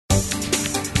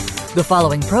The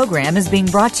following program is being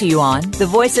brought to you on the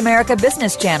Voice America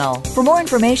Business Channel. For more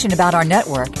information about our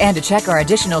network and to check our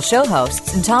additional show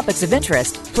hosts and topics of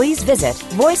interest, please visit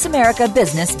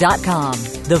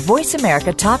voiceamericabusiness.com. The Voice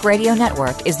America Talk Radio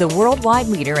Network is the worldwide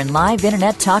leader in live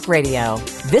Internet talk radio.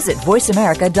 Visit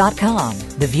voiceamerica.com.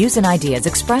 The views and ideas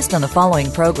expressed on the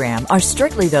following program are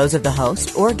strictly those of the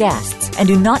host or guests and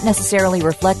do not necessarily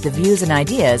reflect the views and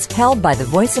ideas held by the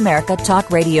Voice America Talk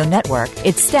Radio Network,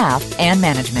 its staff, and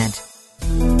management.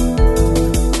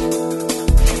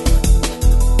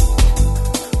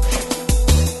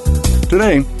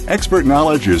 Today, expert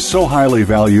knowledge is so highly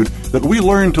valued that we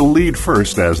learn to lead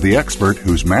first as the expert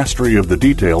whose mastery of the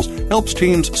details helps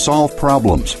teams solve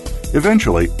problems.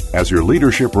 Eventually, as your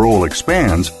leadership role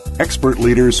expands, expert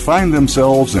leaders find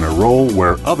themselves in a role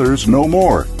where others know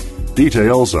more.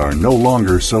 Details are no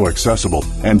longer so accessible,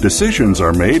 and decisions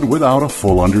are made without a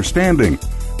full understanding.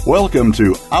 Welcome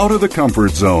to Out of the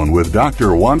Comfort Zone with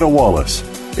Dr. Wanda Wallace.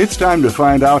 It's time to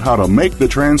find out how to make the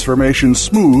transformation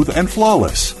smooth and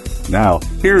flawless. Now,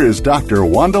 here is Dr.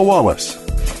 Wanda Wallace.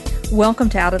 Welcome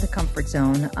to Out of the Comfort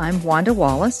Zone. I'm Wanda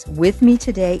Wallace. With me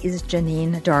today is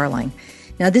Janine Darling.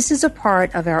 Now, this is a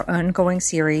part of our ongoing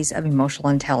series of emotional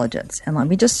intelligence. And let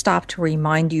me just stop to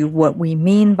remind you what we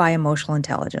mean by emotional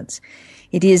intelligence.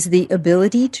 It is the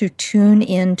ability to tune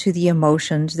into the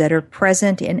emotions that are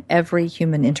present in every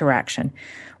human interaction,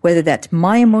 whether that's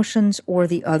my emotions or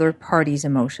the other party's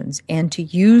emotions, and to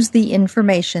use the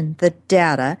information, the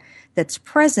data that's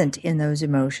present in those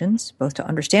emotions, both to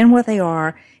understand what they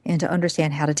are and to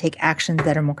understand how to take actions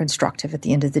that are more constructive at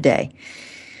the end of the day.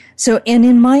 So, and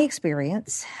in my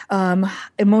experience,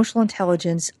 emotional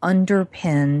intelligence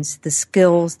underpins the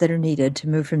skills that are needed to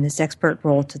move from this expert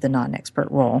role to the non-expert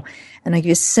role. And I'll give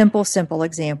you a simple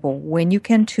example. When you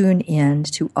can tune in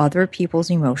to other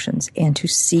people's emotions and to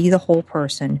see the whole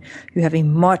person, you have a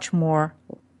much more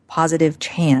positive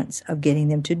chance of getting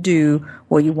them to do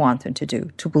what you want them to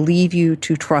do, to believe you,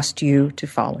 to trust you, to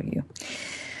follow you.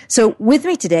 So with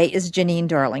me today is Janine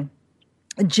Darling.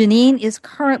 Janine is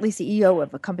currently CEO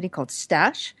of a company called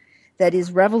Stash that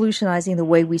is revolutionizing the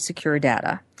way we secure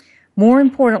data. More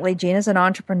importantly, Jane is an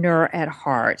entrepreneur at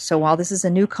heart. So while this is a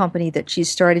new company that she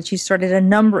started a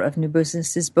number of new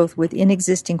businesses, both within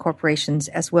existing corporations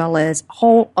as well as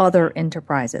whole other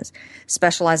enterprises,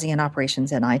 specializing in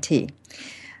operations and IT.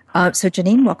 So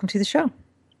Janine, welcome to the show.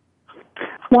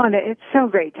 Wanda, it's so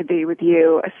great to be with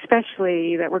you,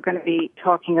 especially that we're going to be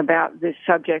talking about this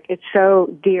subject. It's so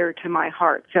dear to my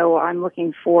heart. So I'm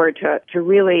looking forward to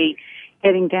really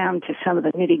getting down to some of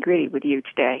the nitty-gritty with you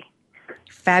today.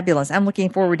 Fabulous. I'm looking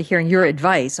forward to hearing your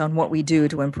advice on what we do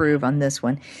to improve on this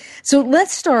one. So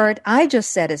let's start. I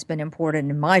just said it's been important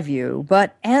in my view,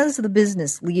 but as the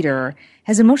business leader,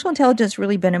 has emotional intelligence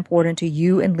really been important to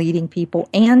you in leading people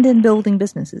and in building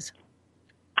businesses?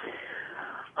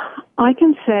 I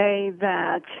can say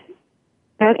that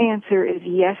answer is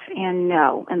yes and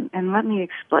no, and let me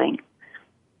explain.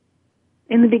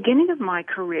 In the beginning of my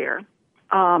career,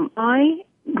 I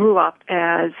grew up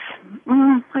as,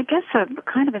 I guess, a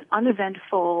kind of an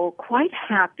uneventful, quite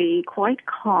happy, quite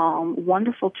calm,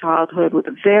 wonderful childhood with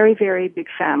a very, very big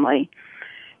family,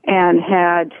 and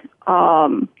had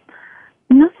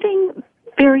nothing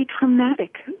very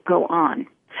traumatic go on.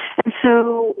 And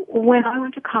so when I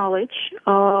went to college,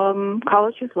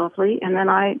 college was lovely, and then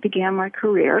I began my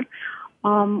career.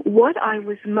 What I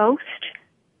was most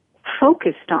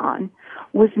focused on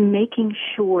was making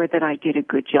sure that I did a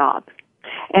good job.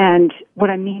 And what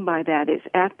I mean by that is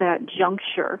at that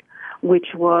juncture,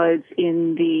 which was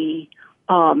in the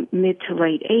mid to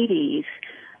late 80s,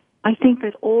 I think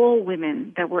that all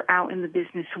women that were out in the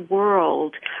business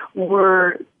world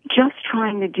were just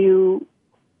trying to do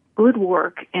good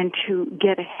work and to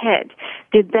get ahead.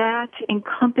 Did that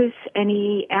encompass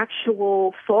any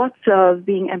actual thoughts of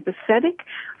being empathetic?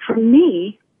 For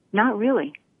me, not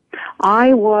really.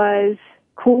 I was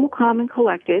cool, calm, and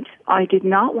collected. I did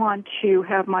not want to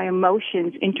have my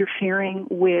emotions interfering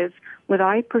with what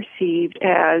I perceived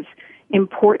as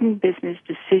important business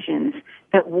decisions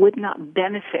that would not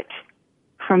benefit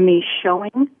from me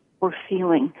showing or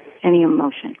feeling any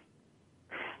emotion.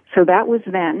 So that was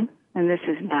then, and this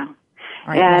is now.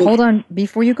 All right, well, hold on.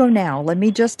 Before you go now, let me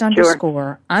just underscore,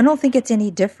 sure. I don't think it's any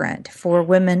different for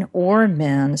women or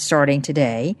men starting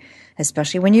today,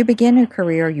 especially when you begin a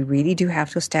career. You really do have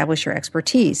to establish your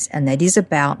expertise, and that is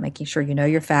about making sure you know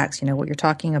your facts, you know what you're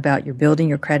talking about, you're building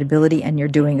your credibility, and you're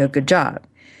doing a good job.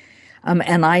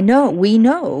 And we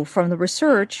know from the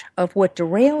research of what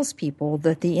derails people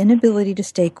that the inability to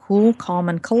stay cool, calm,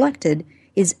 and collected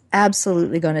is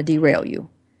absolutely going to derail you.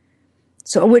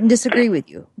 So I wouldn't disagree with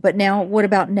you. But now, what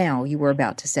about now, you were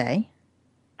about to say?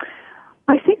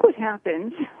 I think what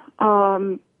happens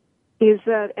is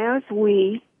that as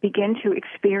we begin to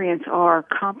experience our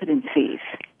competencies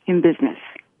in business,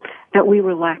 that we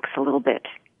relax a little bit.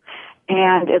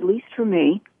 And at least for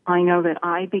me, I know that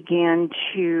I began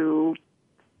to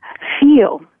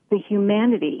feel the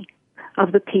humanity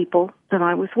of the people that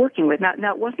I was working with.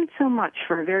 Now, it wasn't so much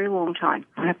for a very long time.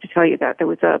 I have to tell you that. There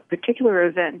was a particular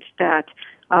event that,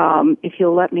 if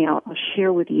you'll let me, I'll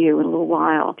share with you in a little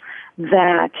while,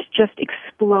 that just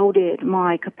exploded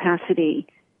my capacity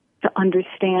to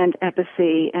understand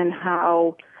empathy and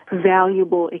how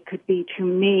valuable it could be to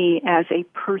me as a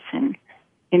person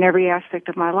in every aspect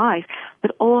of my life,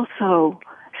 but also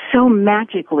so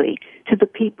magically to the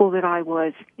people that I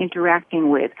was interacting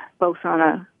with, both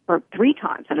or 3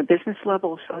 times, on a business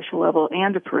level, social level,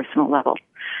 and a personal level.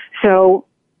 So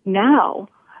now,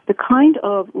 the kind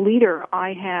of leader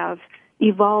I have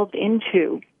evolved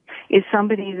into is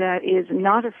somebody that is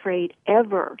not afraid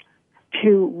ever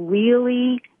to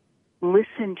really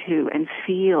listen to and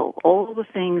feel all the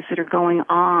things that are going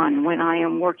on when I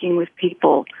am working with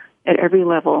people at every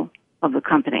level of the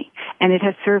company. And it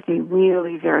has served me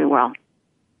really very well.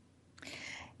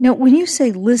 Now, when you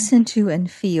say listen to and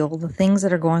feel the things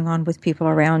that are going on with people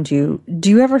around you,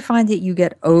 do you ever find that you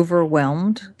get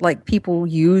overwhelmed, like people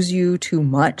use you too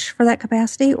much for that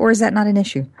capacity, or is that not an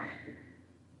issue?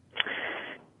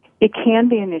 It can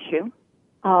be an issue.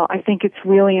 I think it's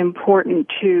really important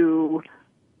to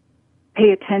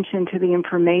pay attention to the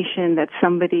information that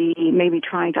somebody may be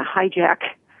trying to hijack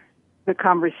the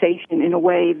conversation in a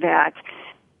way that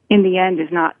in the end is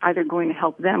not either going to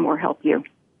help them or help you.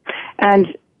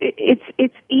 And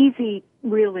it's easy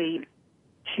really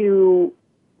to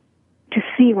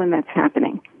see when that's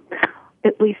happening,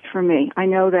 at least for me. I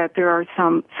know that there are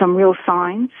some real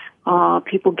signs.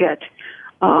 People get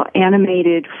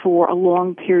animated for a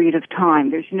long period of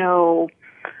time. There's no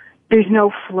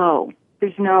flow.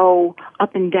 There's no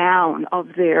up and down of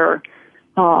their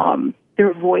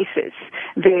voices.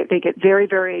 They get very,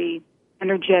 very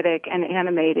energetic and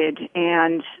animated,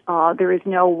 and there is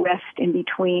no rest in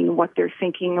between what they're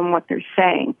thinking and what they're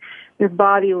saying. Their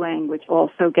body language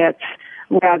also gets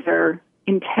rather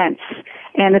intense.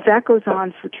 And if that goes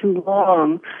on for too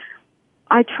long,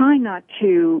 I try not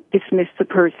to dismiss the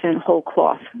person whole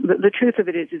cloth. The truth of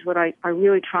it is what I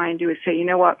really try and do is say, you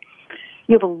know what,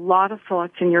 you have a lot of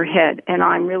thoughts in your head, and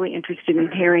I'm really interested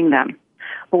in hearing them.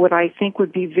 But what I think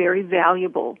would be very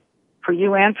valuable for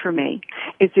you and for me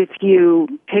is if you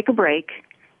take a break,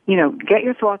 get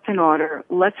your thoughts in order,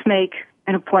 let's make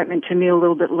an appointment to meet a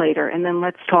little bit later, and then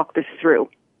let's talk this through.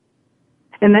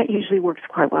 And that usually works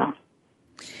quite well.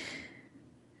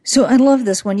 So I love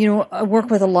this one. I work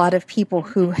with a lot of people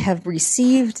who have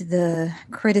received the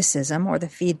criticism or the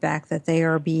feedback that they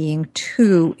are being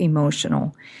too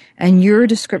emotional. And your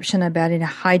description about it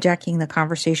hijacking the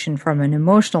conversation from an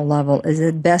emotional level is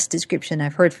the best description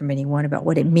I've heard from anyone about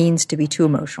what it means to be too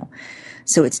emotional.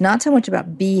 So it's not so much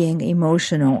about being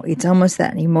emotional. It's almost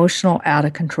that emotional out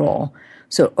of control.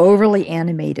 So overly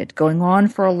animated, going on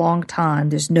for a long time.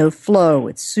 There's no flow.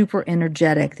 It's super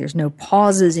energetic. There's no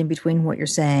pauses in between what you're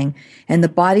saying. And the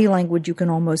body language you can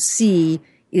almost see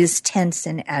is tense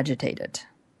and agitated.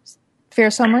 Fair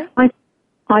summary?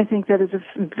 I think that is a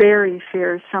very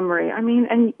fair summary. I mean,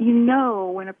 and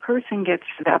when a person gets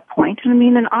to that point,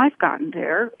 and I've gotten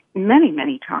there many,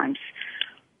 many times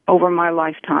over my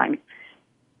lifetime,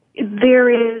 there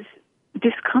is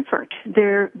discomfort.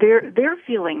 They're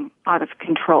feeling out of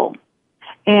control.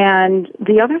 And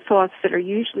the other thoughts that are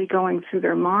usually going through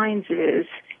their minds is,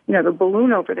 the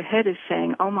balloon over the head is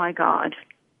saying, oh my God,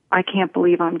 I can't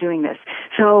believe I'm doing this.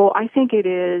 So I think it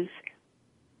is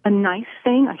a nice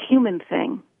thing, a human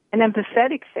thing, an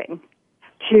empathetic thing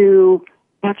to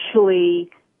actually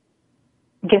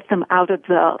get them out of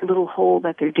the little hole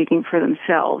that they're digging for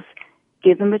themselves,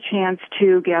 give them a chance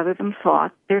to gather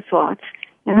their thoughts,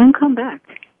 and then come back.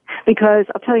 Because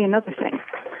I'll tell you another thing.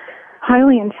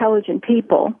 Highly intelligent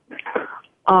people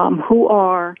who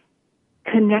are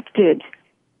connected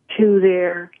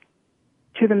to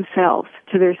themselves,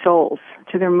 to their souls,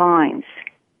 to their minds,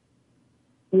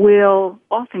 will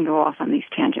often go off on these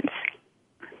tangents.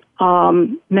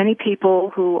 Many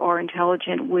people who are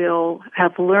intelligent will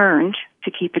have learned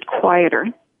to keep it quieter,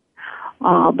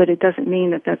 but it doesn't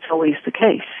mean that that's always the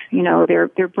case.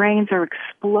 Their brains are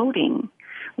exploding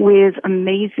with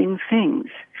amazing things.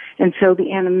 And so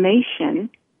the animation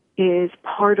is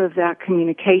part of that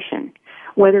communication.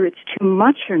 Whether it's too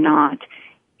much or not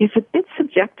is a bit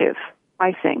subjective,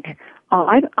 I think.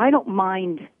 I don't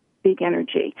mind big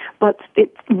energy, but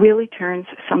it really turns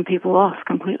some people off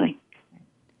completely.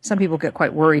 Some people get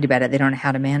quite worried about it. They don't know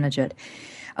how to manage it.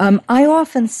 I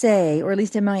often say, or at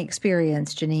least in my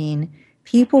experience, Janine,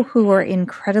 people who are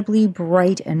incredibly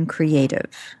bright and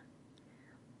creative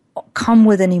come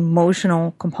with an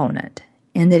emotional component.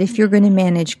 And that if you're going to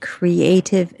manage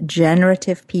creative,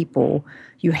 generative people,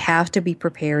 you have to be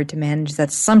prepared to manage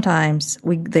that. Sometimes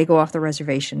they go off the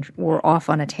reservation or off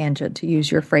on a tangent, to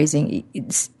use your phrasing.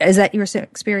 Is that your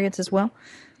experience as well?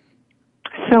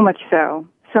 So much so.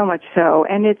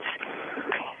 And it's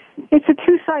a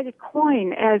two-sided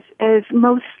coin, as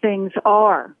most things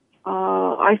are.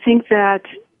 I think that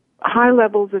high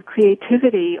levels of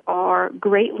creativity are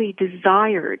greatly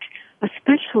desired,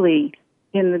 especially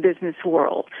in the business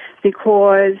world,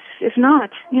 because if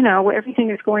not, everything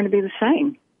is going to be the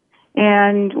same.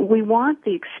 And we want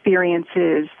the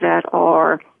experiences that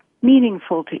are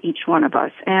meaningful to each one of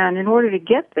us. And in order to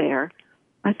get there,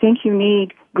 I think you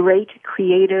need great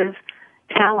creative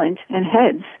talent and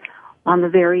heads on the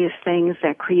various things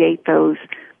that create those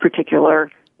particular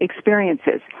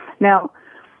experiences. Now,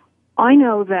 I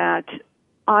know that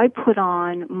I put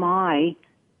on my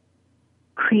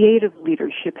creative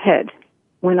leadership head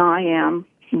when I am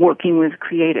working with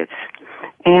creatives.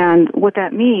 And what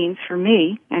that means for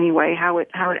me, anyway, how it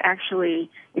actually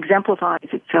exemplifies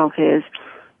itself is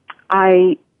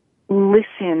I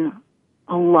listen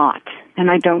a lot, and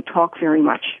I don't talk very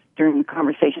much during the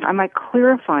conversation. I might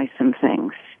clarify some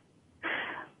things,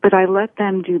 but I let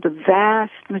them do the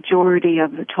vast majority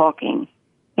of the talking.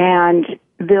 And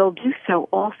they'll do so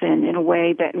often in a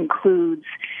way that includes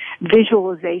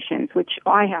visualizations, which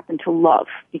I happen to love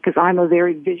because I'm a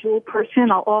very visual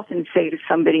person. I'll often say to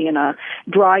somebody in a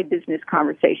dry business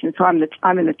conversation, so I'm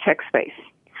in the tech space.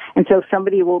 And so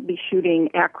somebody will be shooting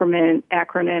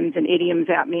acronyms and idioms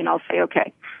at me, and I'll say,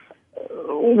 okay,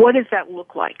 what does that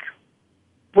look like?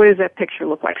 What does that picture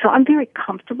look like? So I'm very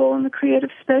comfortable in the creative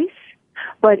space,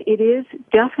 but it is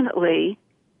definitely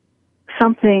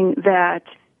something that,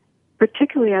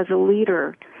 particularly as a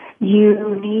leader,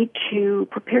 you need to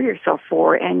prepare yourself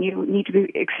for, and you need to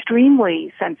be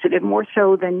extremely sensitive, more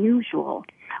so than usual,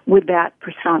 with that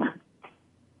persona.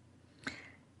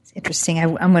 It's interesting.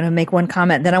 I'm going to make one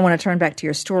comment, then I want to turn back to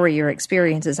your story, your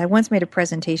experiences. I once made a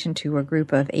presentation to a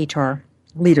group of HR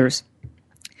leaders,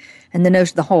 and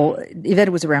the whole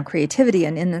event was around creativity.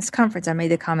 And in this conference, I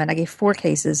made the comment, I gave 4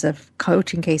 cases of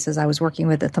coaching cases I was working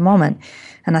with at the moment.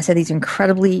 And I said, these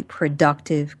incredibly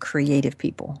productive, creative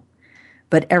people.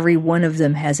 But every one of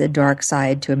them has a dark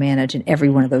side to manage, and every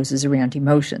one of those is around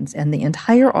emotions. And the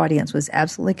entire audience was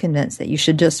absolutely convinced that you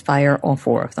should just fire all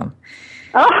 4 of them.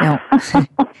 Oh. Now,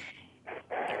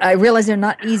 I realize they're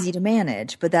not easy to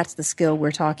manage, but that's the skill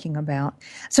we're talking about.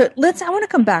 So I want to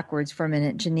come backwards for a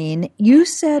minute, Janine. You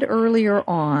said earlier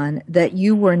on that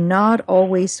you were not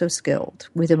always so skilled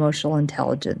with emotional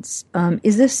intelligence.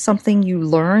 Is this something you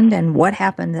learned, and what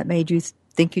happened that made you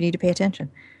think you need to pay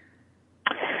attention?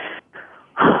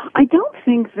 I don't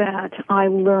think that I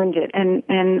learned it,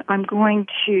 and I'm going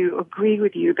to agree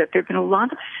with you that there have been a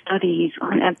lot of studies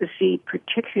on empathy,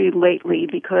 particularly lately,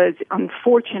 because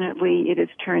unfortunately it has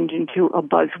turned into a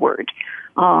buzzword.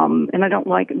 And I don't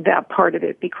like that part of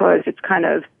it because it's kind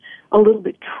of a little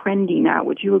bit trendy now.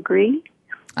 Would you agree?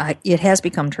 It has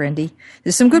become trendy.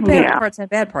 There's some good parts and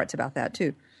bad parts about that,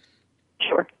 too.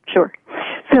 Sure.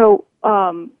 So,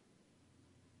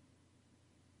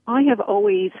 I have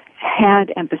always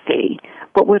had empathy,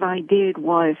 but what I did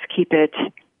was keep it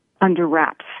under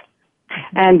wraps.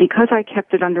 And because I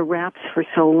kept it under wraps for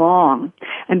so long,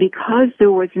 and because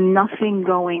there was nothing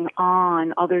going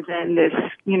on other than this,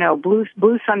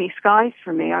 blue sunny skies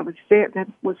for me, I was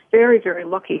very, very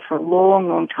lucky for a long,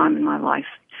 long time in my life.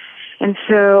 And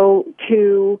so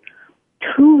to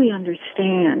truly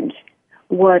understand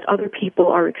what other people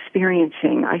are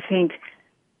experiencing, I think,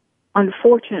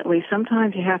 unfortunately,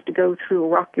 sometimes you have to go through a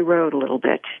rocky road a little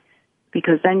bit,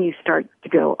 because then you start to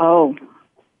go, oh,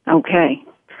 okay,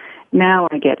 now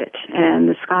I get it. And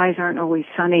the skies aren't always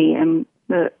sunny and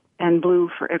blue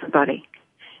for everybody.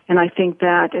 And I think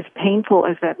that as painful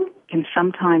as that can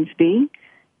sometimes be,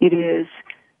 it is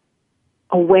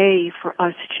a way for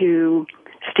us to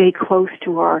stay close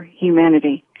to our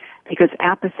humanity, because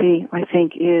apathy, I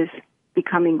think, is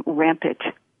becoming rampant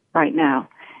right now.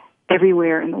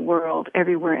 Everywhere in the world,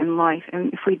 everywhere in life.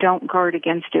 And if we don't guard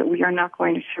against it, we are not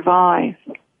going to survive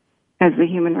as the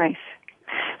human race.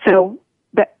 So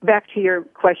back to your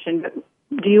question,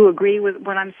 do you agree with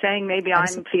what I'm saying? Maybe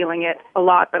I'm feeling it a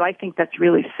lot, but I think that's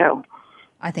really so.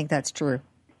 I think that's true.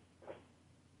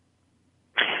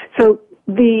 So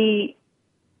the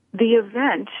the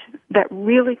event that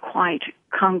really quite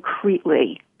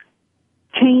concretely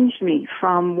changed me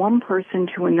from one person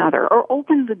to another, or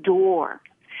opened the door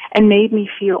and made me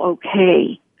feel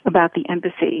okay about the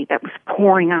empathy that was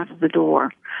pouring out of the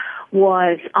door,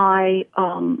 was I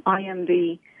am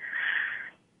the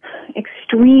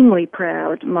extremely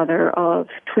proud mother of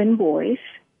twin boys,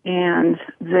 and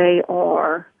they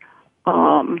are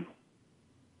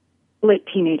late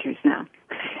teenagers now.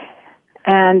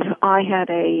 And I had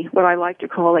what I like to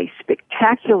call a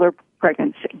spectacular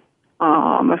pregnancy.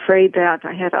 I'm afraid that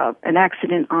I had an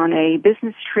accident on a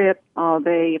business trip.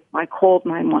 I called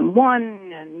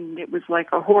 911, and it was like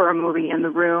a horror movie in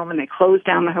the room, and they closed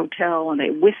down the hotel, and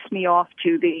they whisked me off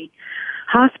to the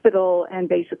hospital and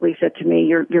basically said to me,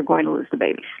 you're going to lose the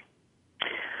babies.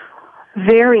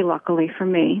 Very luckily for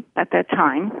me at that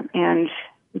time, and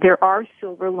there are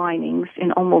silver linings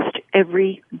in almost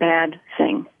every bad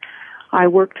thing, I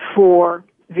worked for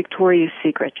Victoria's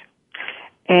Secret,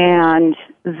 and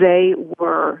they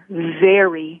were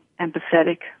very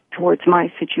empathetic towards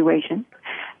my situation,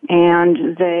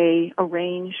 and they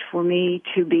arranged for me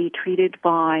to be treated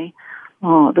by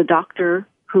the doctor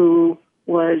who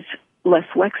was Les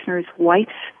Wexner's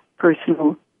wife's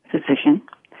personal physician,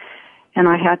 and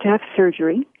I had to have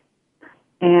surgery,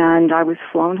 and I was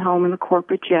flown home in the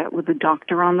corporate jet with the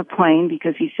doctor on the plane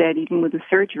because he said, even with the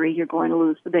surgery, you're going to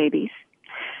lose the babies.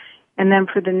 And then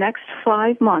for the next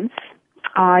 5 months,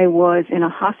 I was in a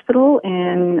hospital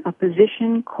in a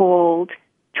position called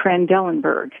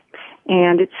Trendelenburg,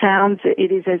 and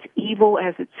it is as evil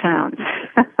as it sounds.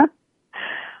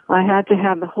 I had to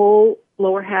have the whole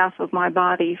lower half of my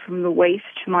body from the waist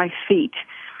to my feet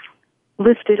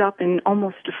lifted up in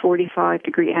almost a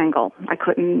 45-degree angle. I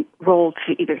couldn't roll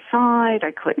to either side.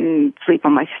 I couldn't sleep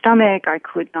on my stomach. I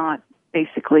could not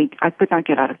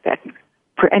get out of bed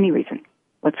for any reason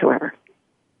whatsoever.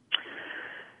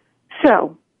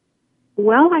 So,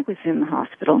 while I was in the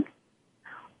hospital,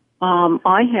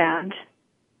 I had,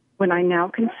 what I now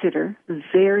consider, the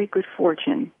very good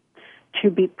fortune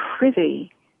to be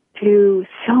privy to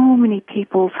so many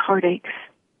people's heartaches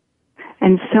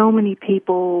and so many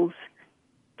people's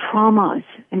traumas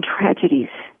and tragedies.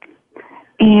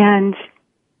 And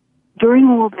during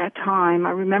all that time,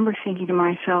 I remember thinking to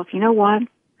myself, you know what?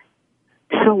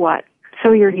 So what?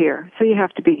 So you're here. So you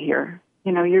have to be here.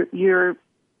 You know, your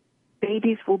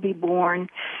babies will be born.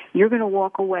 You're going to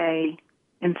walk away,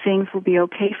 and things will be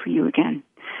okay for you again.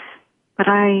 But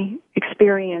I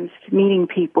experienced meeting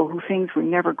people who things were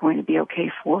never going to be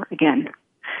okay for again,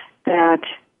 that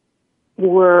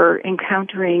were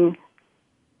encountering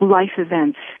life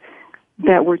events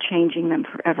that were changing them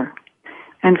forever.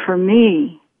 And for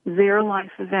me, their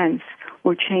life events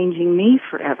were changing me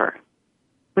forever,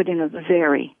 but in a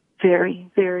very, very,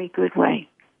 very good way.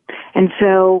 And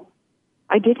so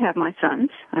I did have my sons.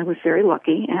 I was very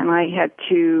lucky, and I had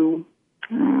to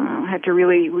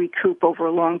really recoup over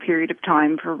a long period of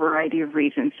time for a variety of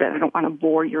reasons that I don't want to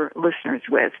bore your listeners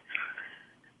with.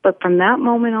 But from that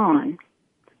moment on,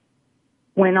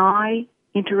 when I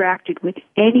interacted with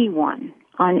anyone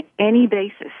on any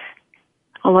basis,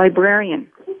 a librarian,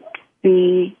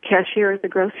 the cashier at the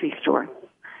grocery store,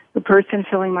 the person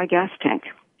filling my gas tank,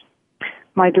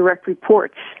 my direct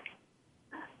reports,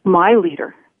 my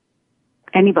leader,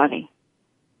 anybody,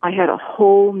 I had a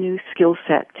whole new skill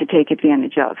set to take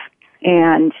advantage of.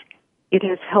 And it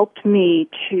has helped me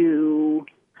to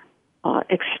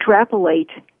extrapolate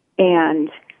and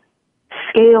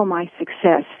scale my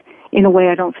success in a way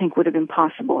I don't think would have been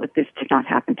possible if this did not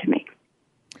happen to me.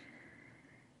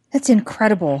 That's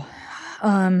incredible.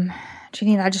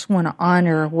 Janine, I just want to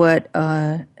honor what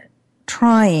a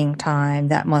trying time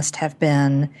that must have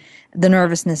been, the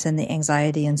nervousness and the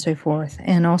anxiety and so forth,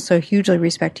 and also hugely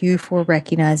respect you for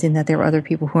recognizing that there are other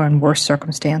people who are in worse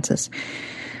circumstances.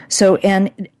 So,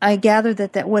 and I gather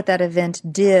that what that event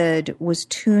did was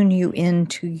tune you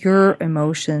into your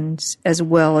emotions as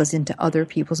well as into other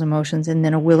people's emotions, and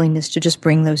then a willingness to just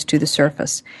bring those to the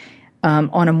surface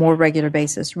on a more regular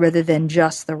basis rather than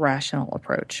just the rational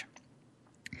approach.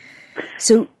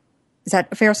 So, is that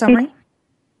a fair summary?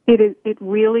 It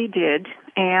really did.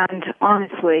 And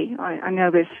honestly, I know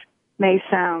this may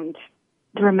sound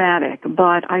dramatic,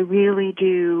 but I really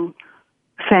do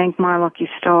thank my lucky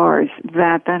stars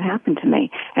that happened to me.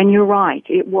 And you're right,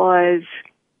 it was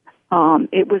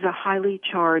a highly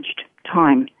charged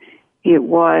time. It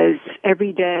was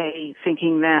every day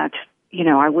thinking that, you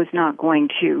know, I was not going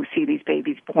to see these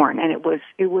babies born, and it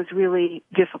was really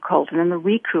difficult. And then the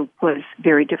recoup was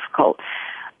very difficult.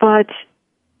 But,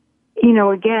 you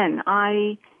know, again,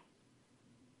 I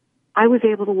was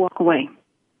able to walk away.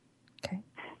 Okay.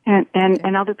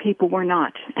 and other people were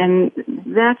not. And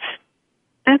that's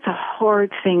a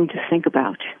hard thing to think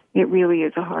about. It really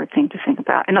is a hard thing to think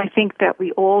about. And I think that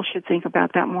we all should think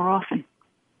about that more often.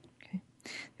 Okay.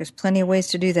 There's plenty of ways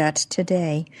to do that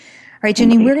today. All right,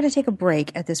 Janine, we're going to take a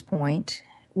break at this point.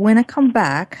 When I come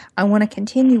back, I want to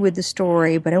continue with the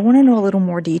story, but I want to know a little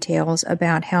more details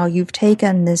about how you've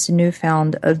taken this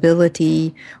newfound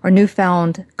ability, or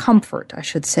newfound comfort, I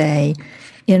should say,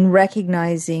 in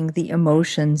recognizing the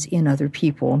emotions in other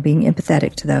people, being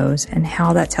empathetic to those, and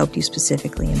how that's helped you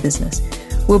specifically in business.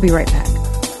 We'll be right back.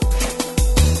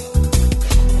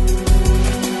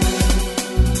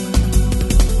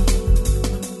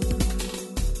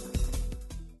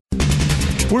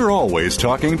 We're always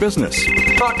talking business.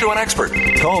 Talk to an expert.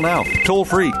 Call now, toll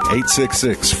free,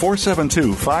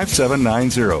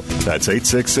 866-472-5790. That's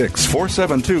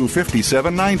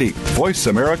 866-472-5790. Voice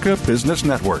America Business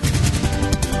Network.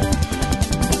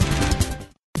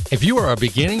 If you are a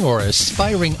beginning or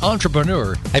aspiring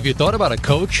entrepreneur, have you thought about a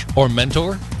coach or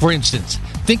mentor? For instance,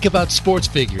 think about sports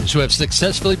figures who have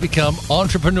successfully become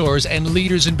entrepreneurs and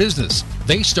leaders in business.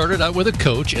 They started out with a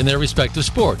coach in their respective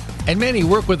sport, and many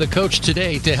work with a coach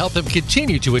today to help them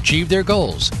continue to achieve their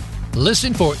goals.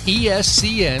 Listen for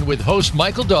ESCN with host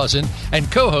Michael Dawson and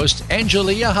co-host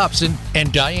Angelia Hobson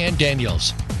and Diane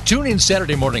Daniels. Tune in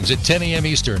Saturday mornings at 10 a.m.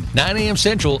 Eastern, 9 a.m.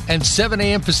 Central, and 7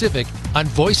 a.m. Pacific on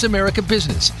Voice America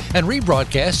Business and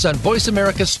rebroadcasts on Voice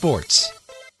America Sports.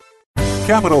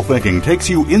 Capital Thinking takes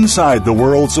you inside the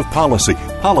worlds of policy,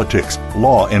 politics,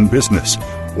 law, and business.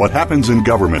 What happens in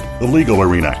government, the legal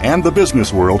arena, and the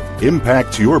business world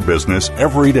impacts your business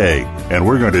every day. And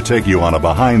we're going to take you on a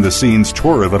behind-the-scenes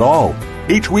tour of it all.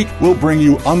 Each week, we'll bring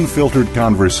you unfiltered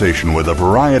conversation with a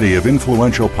variety of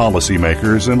influential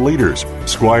policymakers and leaders.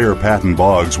 Squire Patton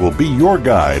Boggs will be your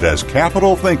guide as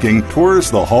Capital Thinking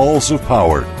tours the halls of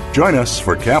power. Join us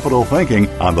for Capital Thinking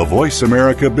on the Voice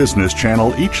America Business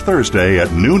Channel each Thursday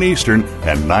at noon Eastern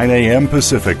and 9 a.m.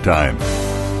 Pacific Time.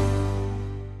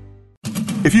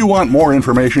 If you want more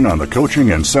information on the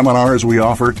coaching and seminars we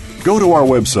offer, go to our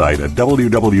website at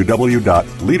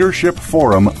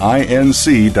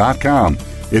www.leadershipforuminc.com.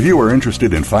 If you are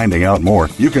interested in finding out more,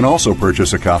 you can also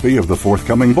purchase a copy of the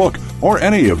forthcoming book or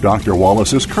any of Dr.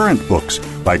 Wallace's current books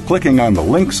by clicking on the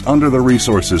links under the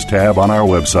Resources tab on our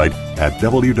website at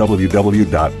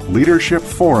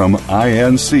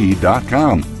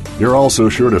www.leadershipforuminc.com. You're also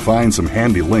sure to find some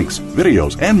handy links,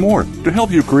 videos, and more to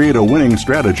help you create a winning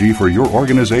strategy for your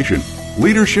organization.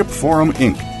 Leadership Forum,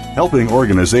 Inc., helping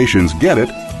organizations get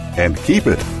it and keep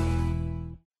it.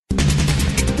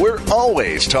 We're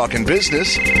always talking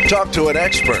business. Talk to an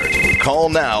expert. Call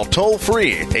now, toll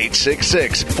free,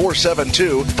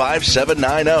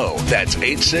 866-472-5790. That's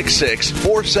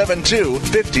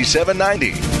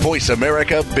 866-472-5790. Voice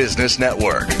America Business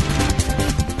Network.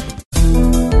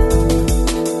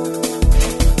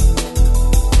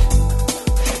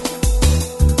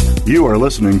 You are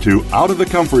listening to Out of the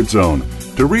Comfort Zone.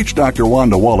 To reach Dr.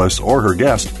 Wanda Wallace or her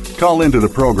guest, call into the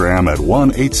program at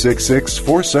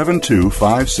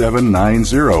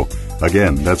 1-866-472-5790.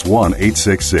 Again, that's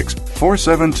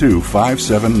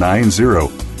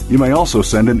 1-866-472-5790. You may also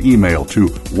send an email to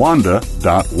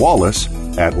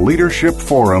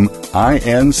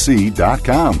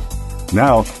wanda.wallace@leadershipforuminc.com.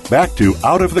 Now, back to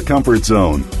Out of the Comfort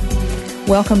Zone.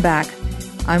 Welcome back.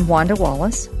 I'm Wanda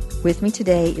Wallace. With me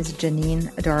today is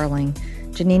Janine Darling.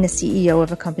 Janine is CEO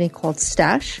of a company called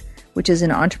Stash, which is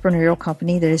an entrepreneurial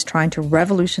company that is trying to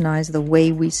revolutionize the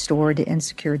way we store and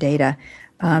secure data.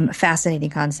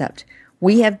 Fascinating concept.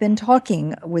 We have been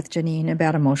talking with Janine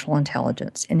about emotional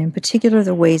intelligence, and in particular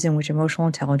the ways in which emotional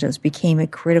intelligence became a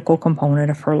critical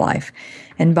component of her life.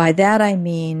 And by that I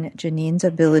mean Janine's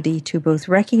ability to both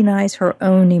recognize her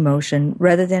own emotion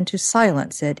rather than to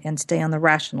silence it and stay on the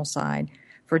rational side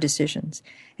for decisions,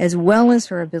 as well as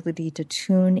her ability to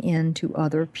tune in to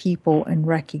other people and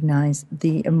recognize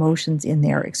the emotions in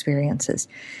their experiences.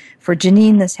 For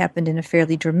Janine, this happened in a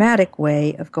fairly dramatic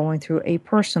way of going through a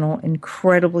personal,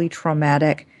 incredibly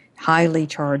traumatic, highly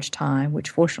charged time,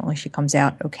 which fortunately she comes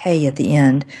out okay at the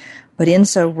end, but in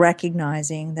so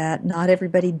recognizing that not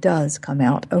everybody does come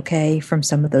out okay from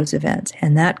some of those events.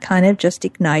 And that kind of just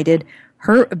ignited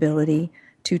her ability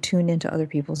to tune into other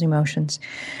people's emotions.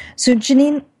 So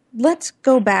Janine, let's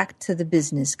go back to the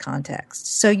business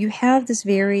context. So you have this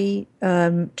very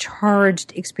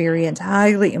charged experience,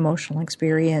 highly emotional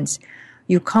experience.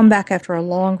 You come back after a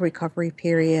long recovery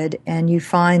period and you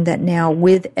find that now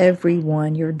with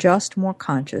everyone, you're just more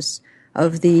conscious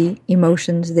of the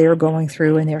emotions they're going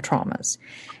through and their traumas.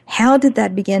 How did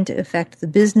that begin to affect the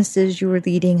businesses you were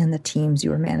leading and the teams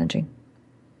you were managing?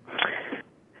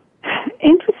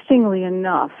 interestingly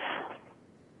enough,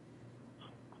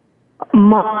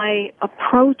 my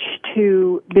approach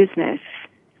to business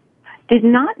did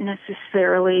not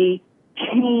necessarily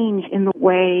change in the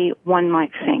way one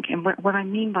might think. And what I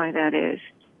mean by that is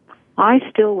I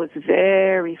still was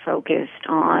very focused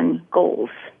on goals,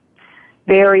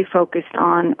 very focused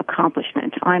on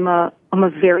accomplishment. I'm a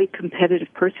very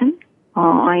competitive person.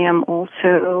 I am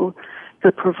also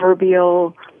the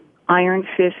proverbial iron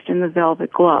fist in the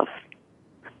velvet glove.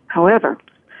 However,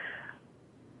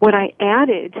 what I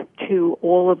added to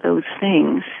all of those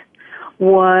things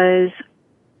was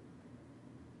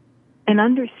an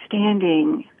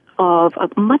understanding of, a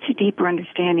much deeper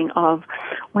understanding of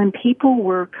when people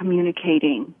were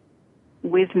communicating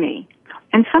with me,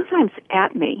 and sometimes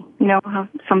at me. You know, how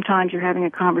sometimes you're having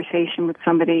a conversation with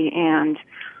somebody and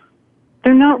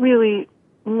they're not really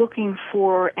looking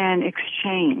for an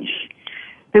exchange.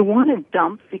 They want to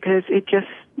dump because they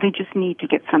just need to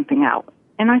get something out.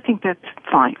 And I think that's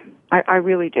fine. I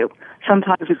really do.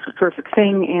 Sometimes it's the perfect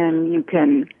thing and you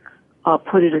can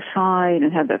put it aside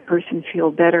and have that person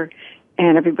feel better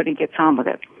and everybody gets on with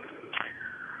it.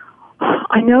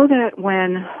 I know that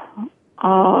when,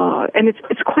 and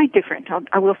it's quite different.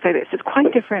 I will say this. It's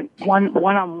quite different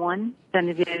one-on-one than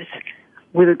it is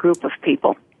with a group of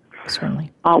people.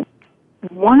 Certainly.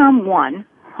 One-on-one,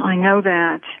 I know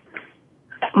that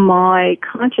my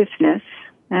consciousness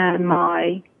and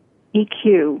my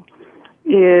EQ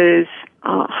is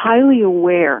highly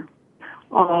aware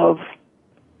of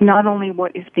not only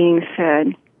what is being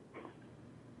said,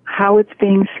 how it's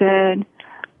being said,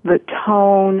 the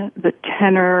tone, the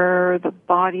tenor, the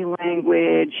body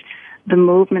language, the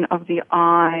movement of the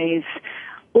eyes,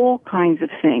 all kinds of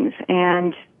things.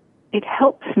 And it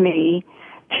helps me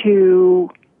to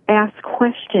ask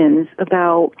questions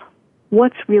about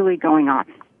what's really going on.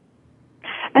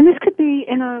 And this could be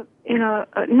in a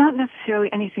not necessarily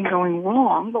anything going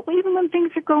wrong, but even when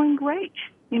things are going great.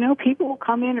 You know, people will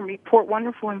come in and report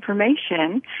wonderful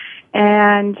information,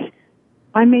 and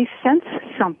I may sense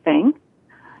something.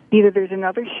 Either there's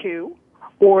another shoe,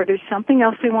 or there's something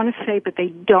else they want to say, but they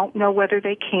don't know whether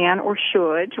they can or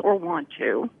should or want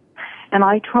to. And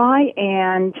I try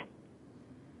and,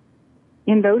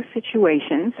 in those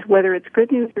situations, whether it's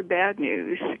good news or bad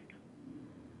news,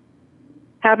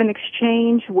 have an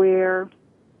exchange where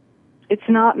it's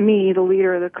not me, the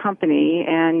leader of the company,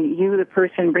 and you, the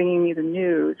person bringing me the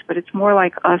news, but it's more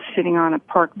like us sitting on a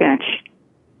park bench.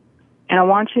 And I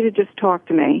want you to just talk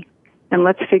to me, and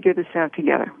let's figure this out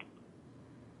together.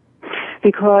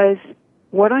 Because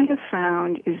what I have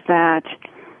found is that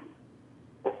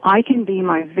I can be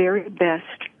my very best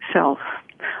self.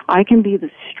 I can be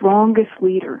the strongest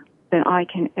leader that I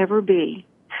can ever be.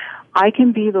 I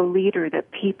can be the leader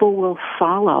that people will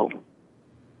follow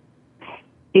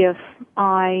if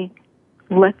I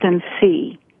let them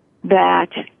see that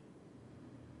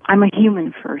I'm a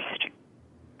human first.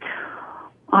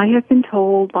 I have been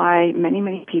told by many,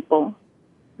 many people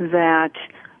that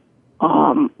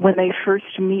when they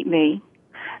first meet me,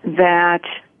 that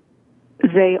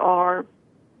they are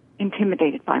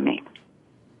intimidated by me.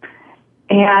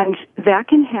 And that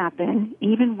can happen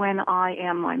even when I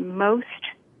am my most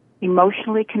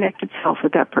emotionally connected self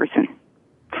with that person.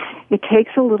 It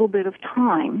takes a little bit of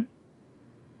time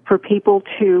for people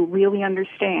to really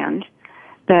understand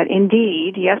that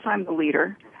indeed, yes, I'm the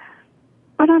leader,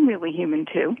 but I'm really human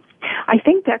too. I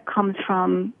think that comes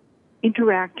from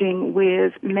interacting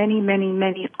with many, many,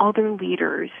 many other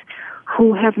leaders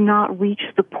who have not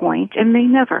reached the point, and may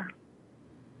never,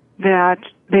 that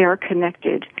they are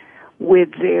connected with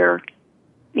their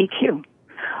EQ.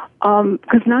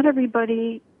 Because not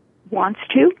everybody wants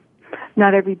to,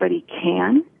 not everybody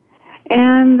can,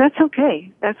 and that's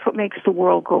okay. That's what makes the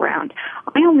world go round.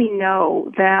 I only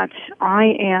know that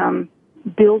I am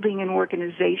building an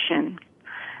organization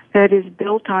that is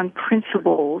built on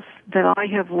principles that I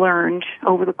have learned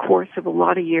over the course of a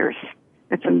lot of years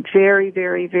at some very,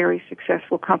 very, very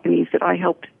successful companies that I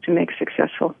helped to make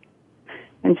successful.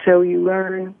 And so you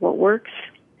learn what works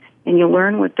and you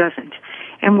learn what doesn't.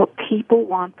 And what people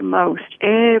want the most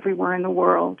everywhere in the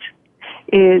world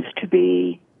is to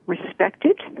be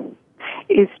respected,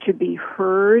 is to be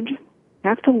heard. You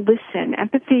have to listen.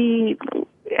 Empathy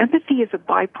is a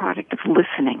byproduct of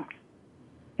listening.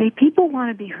 People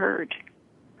want to be heard.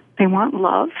 They want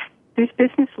love. There's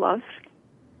business love.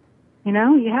 You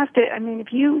know, you have to, I mean,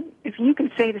 if you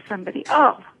can say to somebody,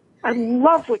 oh, I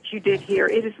love what you did here.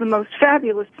 It is the most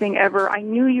fabulous thing ever. I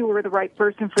knew you were the right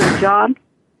person for the job.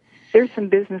 There's some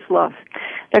business love.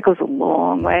 That goes a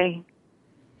long way.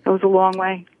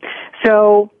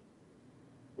 So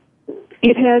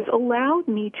It has allowed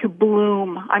me to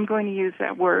bloom. I'm going to use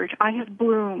that word. I have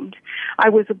bloomed. I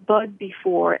was a bud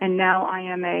before, and now I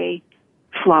am a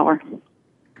flower.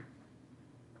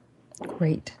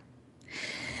 Great.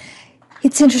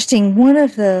 It's interesting. One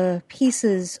of the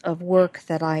pieces of work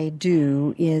that I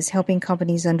do is helping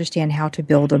companies understand how to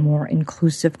build a more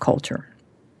inclusive culture.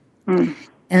 Mm.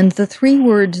 And the three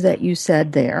words that you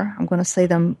said there, I'm going to say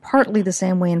them partly the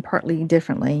same way and partly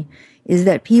differently, is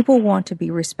that people want to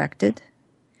be respected.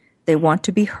 They want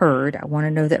to be heard. I want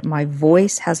to know that my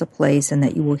voice has a place and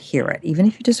that you will hear it. Even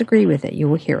if you disagree with it, you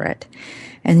will hear it.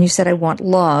 And you said, I want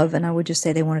love, and I would just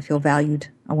say they want to feel valued.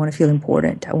 I want to feel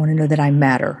important. I want to know that I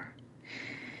matter.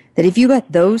 That if you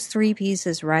got those three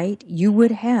pieces right, you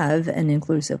would have an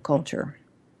inclusive culture.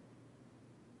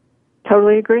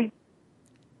 Totally agree.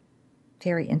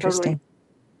 Very interesting.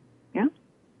 Totally.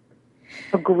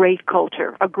 Yeah. A great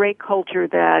culture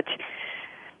that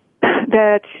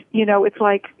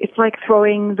it's like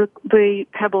throwing the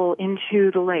pebble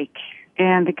into the lake,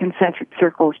 and the concentric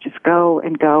circles just go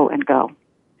and go and go.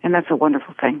 And that's a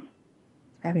wonderful thing.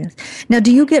 Fabulous. Now,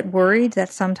 do you get worried that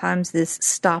sometimes this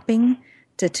stopping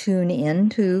to tune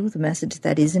into the message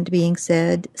that isn't being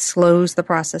said slows the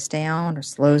process down or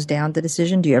slows down the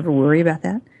decision? Do you ever worry about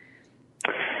that?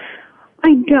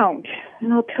 I don't,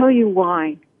 and I'll tell you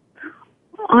why.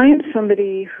 I am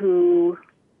somebody who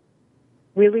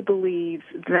really believes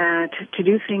that to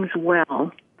do things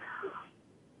well,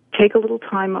 take a little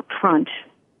time up front.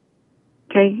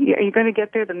 Okay, are you going to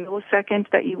get there the millisecond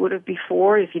that you would have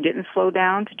before if you didn't slow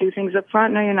down to do things up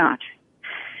front? No, you're not.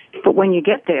 But when you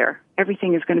get there,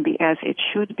 everything is going to be as it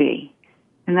should be,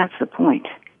 and that's the point.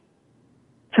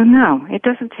 So no, it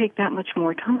doesn't take that much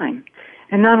more time.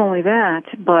 And not only that,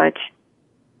 but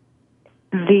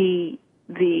the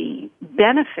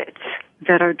benefits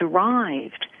that are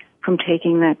derived from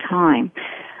taking that time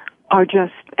are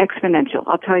just exponential.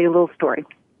 I'll tell you a little story.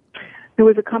 There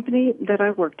was a company that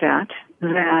I worked at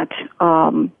that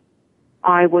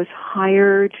I was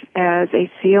hired as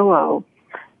a COO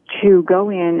to go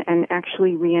in and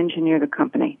actually re-engineer the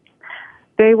company.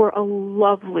 They were a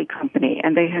lovely company,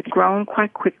 and they had grown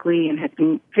quite quickly and had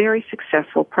been very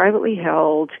successful, privately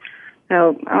held,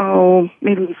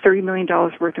 maybe $30 million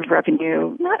worth of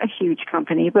revenue. Not a huge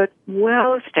company, but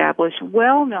well-established,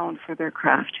 well-known for their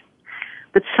craft.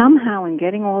 But somehow in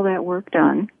getting all that work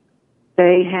done,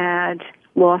 they had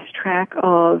lost track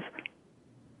of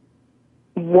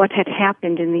what had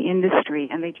happened in the industry,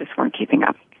 and they just weren't keeping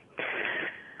up.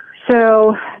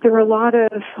 So there were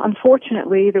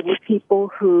unfortunately, there were people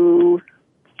who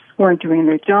weren't doing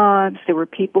their jobs. There were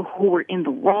people who were in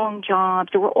the wrong jobs.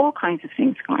 There were all kinds of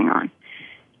things going on.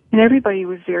 And everybody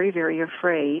was very, very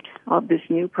afraid of this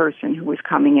new person who was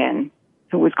coming in,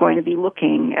 who was going to be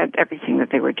looking at everything that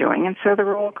they were doing. And so there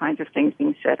were all kinds of things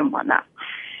being said and whatnot.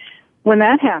 When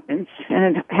that happens,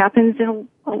 and it happens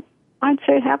I'd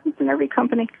say it happens in every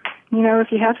company.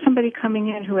 If you have somebody coming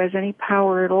in who has any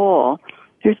power at all,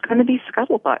 there's going to be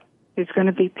scuttlebutt. There's going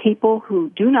to be people who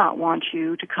do not want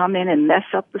you to come in and mess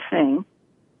up the thing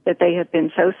that they have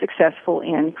been so successful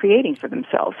in creating for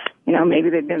themselves. Maybe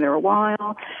they've been there a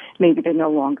while. Maybe they're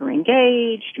no longer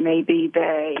engaged. Maybe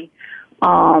they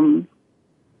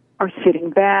are sitting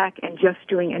back and just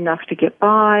doing enough to get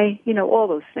by, all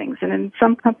those things. And in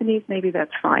some companies, maybe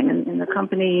that's fine. And in the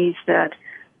companies that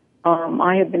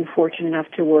I have been fortunate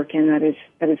enough to work in, that is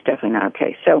definitely not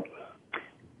okay. So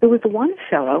there was one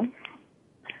fellow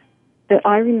that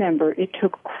I remember it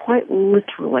took quite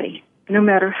literally, no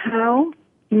matter how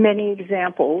many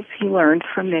examples he learned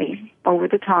from me over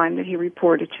the time that he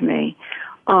reported to me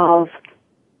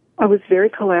I was very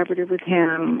collaborative with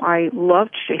him. I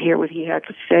loved to hear what he had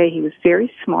to say. He was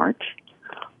very smart.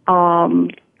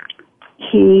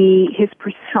 His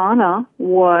persona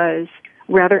was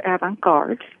rather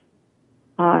avant-garde.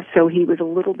 So he was a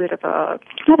little bit of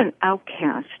not an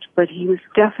outcast, but he was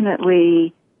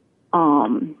definitely,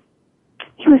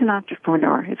 he was an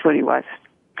entrepreneur, is what he was.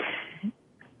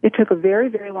 It took a very,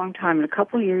 very long time, and a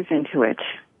couple of years into it,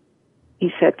 he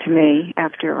said to me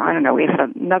after, we had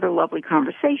another lovely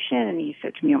conversation, and he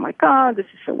said to me, oh my God, this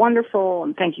is so wonderful,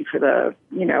 and thank you for the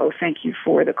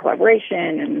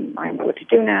collaboration, and I know what to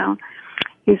do now.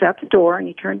 He's out the door, and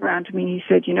he turned around to me, and he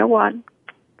said, you know what?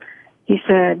 He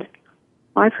said,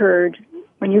 I've heard,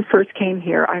 when you first came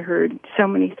here, I heard so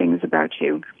many things about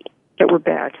you that were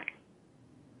bad.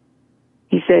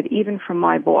 He said, even from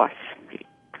my boss,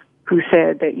 who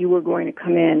said that you were going to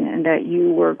come in and that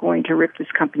you were going to rip this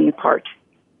company apart.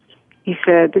 He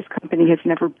said, this company has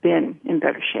never been in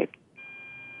better shape.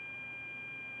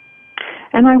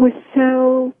 And I was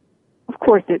so, of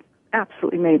course,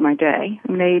 absolutely made my day.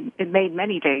 It made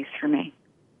many days for me.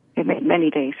 It made many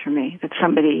days for me that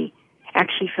somebody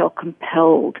actually felt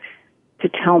compelled to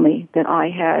tell me that I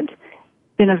had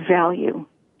been of value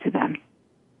to them.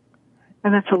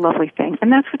 And that's a lovely thing.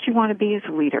 And that's what you want to be as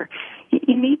a leader.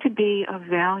 You need to be of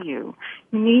value.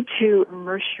 You need to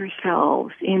immerse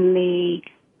yourselves in the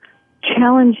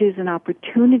challenges and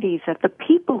opportunities that the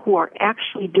people who are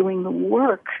actually doing the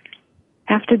work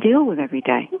have to deal with every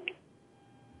day.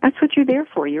 That's what you're there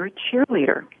for. You're a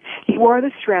cheerleader. You are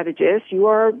the strategist. You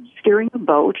are steering the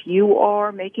boat. You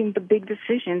are making the big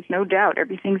decisions, no doubt.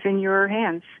 Everything's in your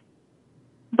hands.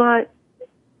 But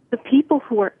the people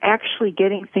who are actually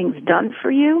getting things done for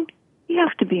you, you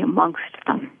have to be amongst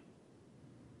them.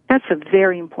 That's a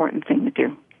very important thing to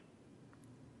do.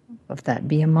 Of that,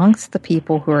 be amongst the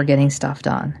people who are getting stuff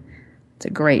done. It's a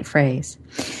great phrase.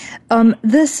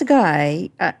 This guy,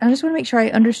 I just want to make sure I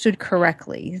understood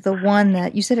correctly. The one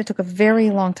that you said it took a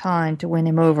very long time to win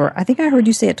him over. I think I heard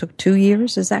you say it took 2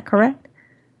 years. Is that correct?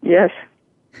 Yes.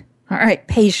 All right.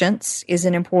 Patience is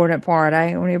an important part.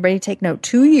 I want everybody to take note.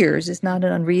 2 years is not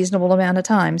an unreasonable amount of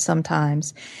time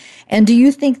sometimes. And do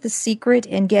you think the secret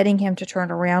in getting him to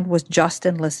turn around was just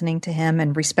in listening to him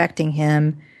and respecting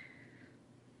him?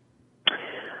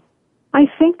 I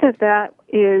think that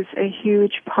is a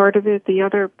huge part of it. The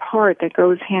other part that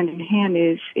goes hand in hand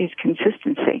is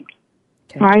consistency,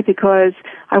 okay. Right? Because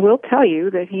I will tell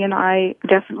you that he and I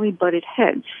definitely butted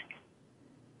heads.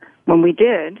 When we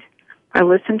did, I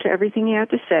listened to everything he had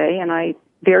to say, and I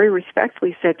very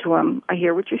respectfully said to him, I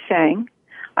hear what you're saying.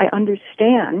 I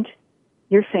understand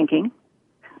your thinking,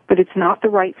 but it's not the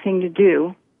right thing to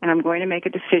do, and I'm going to make a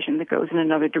decision that goes in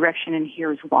another direction, and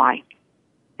here's why.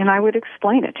 And I would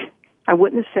explain it. I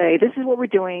wouldn't say, this is what we're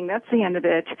doing, that's the end of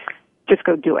it, just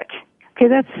go do it. Okay,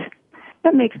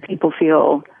 that makes people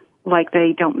feel like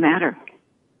they don't matter.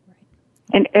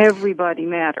 And everybody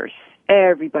matters.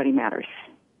 Everybody matters.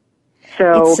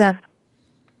 So...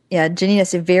 Yeah, Janine,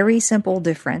 it's a very simple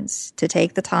difference to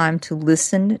take the time to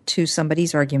listen to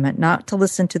somebody's argument, not to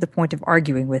listen to the point of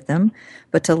arguing with them,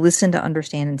 but to listen to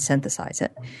understand and synthesize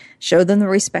it. Show them the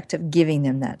respect of giving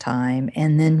them that time.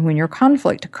 And then when your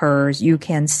conflict occurs, you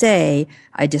can say,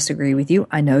 I disagree with you.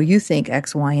 I know you think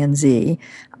X, Y, and Z.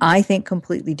 I think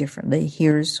completely differently.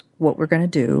 Here's what we're going to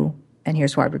do, and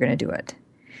here's why we're going to do it.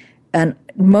 And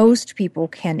most people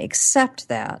can accept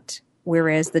that,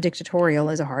 whereas the dictatorial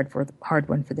is a hard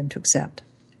one for them to accept.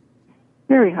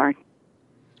 Very hard.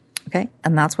 Okay,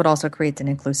 and that's what also creates an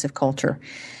inclusive culture.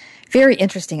 Very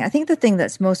interesting. I think the thing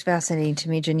that's most fascinating to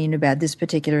me, Janine, about this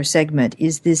particular segment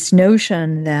is this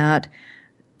notion that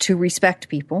to respect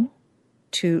people,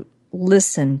 to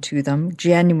listen to them,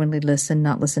 genuinely listen,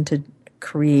 not listen to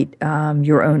create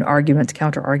your own arguments,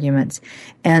 counter-arguments,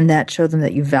 and that show them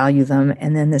that you value them.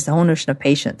 And then this whole notion of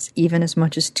patience, even as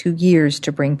much as 2 years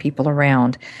to bring people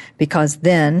around, because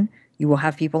then you will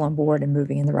have people on board and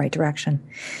moving in the right direction.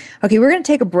 Okay, we're going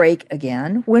to take a break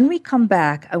again. When we come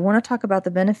back, I want to talk about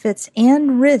the benefits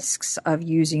and risks of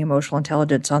using emotional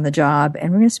intelligence on the job,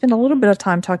 and we're going to spend a little bit of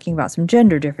time talking about some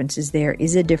gender differences there.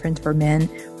 Is it different for men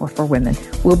or for women?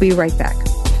 We'll be right back.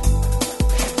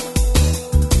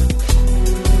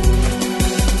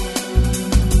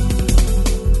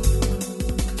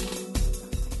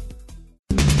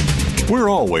 We're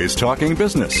always talking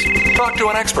business. Talk to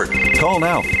an expert. Call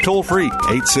now, toll free,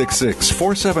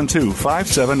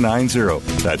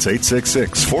 866-472-5790. That's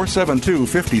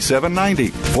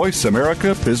 866-472-5790. Voice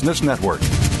America Business Network.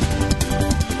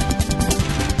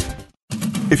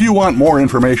 If you want more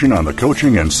information on the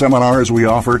coaching and seminars we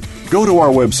offer, go to our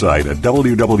website at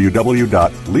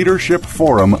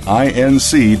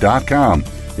www.leadershipforuminc.com.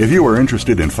 If you are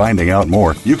interested in finding out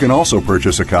more, you can also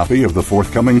purchase a copy of the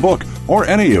forthcoming book or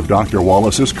any of Dr.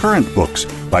 Wallace's current books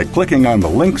by clicking on the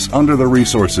links under the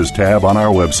Resources tab on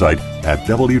our website at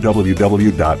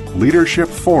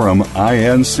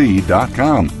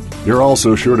www.leadershipforuminc.com. You're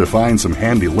also sure to find some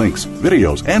handy links,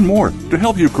 videos, and more to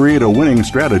help you create a winning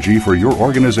strategy for your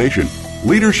organization.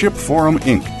 Leadership Forum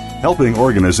Inc., helping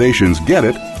organizations get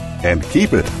it and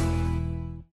keep it.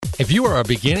 If you are a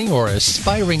beginning or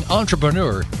aspiring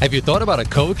entrepreneur, have you thought about a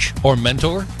coach or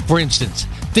mentor? For instance,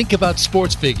 think about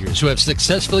sports figures who have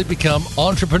successfully become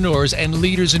entrepreneurs and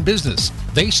leaders in business.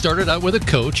 They started out with a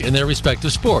coach in their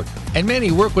respective sport, and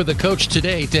many work with a coach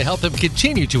today to help them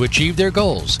continue to achieve their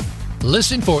goals.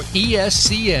 Listen for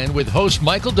ESCN with host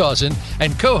Michael Dawson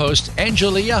and co-host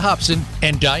Angelia Hobson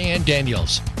and Diane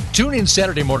Daniels. Tune in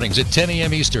Saturday mornings at 10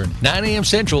 a.m. Eastern, 9 a.m.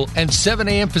 Central, and 7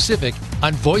 a.m. Pacific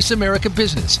on Voice America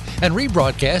Business and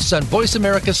rebroadcasts on Voice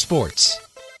America Sports.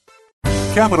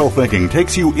 Capital Thinking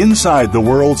takes you inside the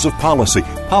worlds of policy,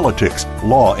 politics,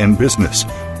 law, and business.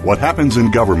 What happens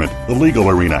in government, the legal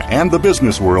arena, and the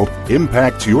business world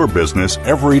impacts your business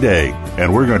every day.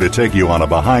 And we're going to take you on a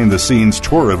behind-the-scenes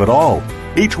tour of it all.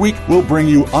 Each week, we'll bring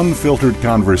you unfiltered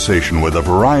conversation with a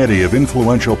variety of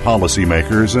influential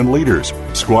policymakers and leaders.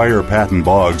 Squire Patton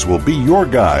Boggs will be your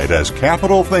guide as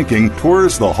Capital Thinking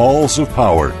tours the halls of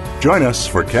power. Join us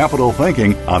for Capital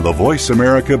Thinking on the Voice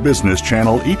America Business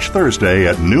Channel each Thursday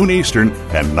at noon Eastern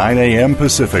and 9 a.m.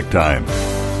 Pacific Time.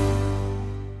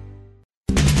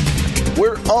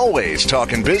 We're always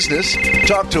talking business.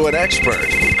 Talk to an expert.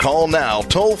 Call now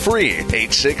toll free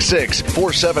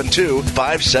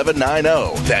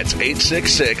 866-472-5790. That's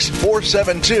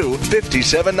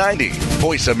 866-472-5790.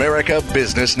 Voice America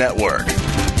Business Network.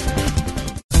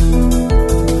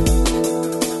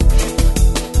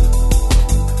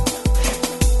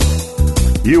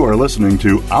 You are listening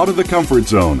to Out of the Comfort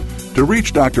Zone. To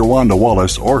reach Dr. Wanda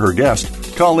Wallace or her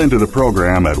guest, call into the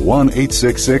program at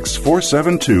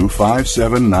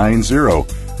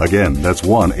 1-866-472-5790. Again, that's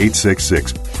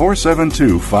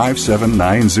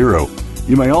 1-866-472-5790.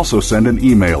 You may also send an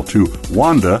email to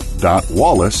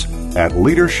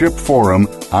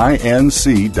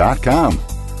wanda.wallace@leadershipforuminc.com.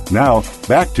 Now,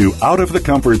 back to Out of the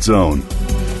Comfort Zone.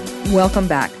 Welcome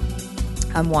back.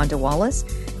 I'm Wanda Wallace.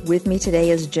 With me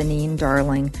today is Janine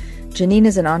Darling. Janine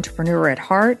is an entrepreneur at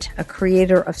heart, a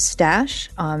creator of Stash,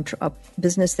 a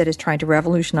business that is trying to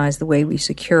revolutionize the way we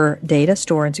secure data,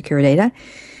 store and secure data.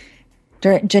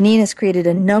 Janine has created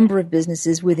a number of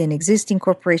businesses within existing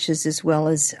corporations as well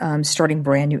as starting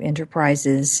brand new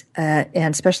enterprises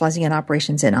and specializing in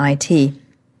operations in IT.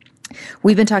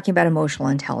 We've been talking about emotional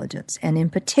intelligence, and in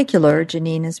particular,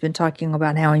 Janine has been talking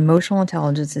about how emotional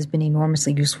intelligence has been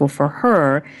enormously useful for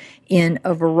her in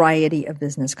a variety of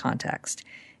business contexts.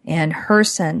 And her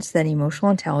sense that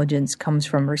emotional intelligence comes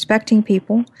from respecting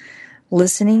people,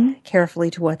 listening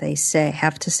carefully to what they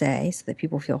have to say so that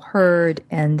people feel heard,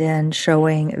 and then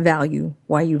showing value,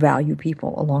 why you value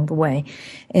people along the way.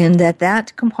 And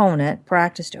that component,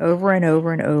 practiced over and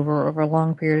over and over a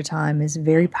long period of time, is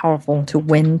very powerful to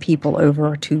win people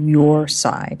over to your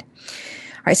side.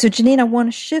 All right, so Janine, I want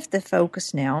to shift the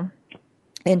focus now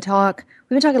and talk.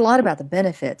 We've been talking a lot about the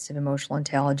benefits of emotional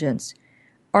intelligence.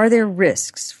 Are there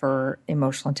risks for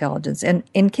emotional intelligence? And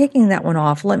in kicking that one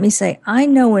off, let me say, I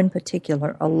know in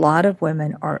particular a lot of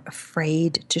women are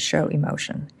afraid to show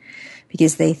emotion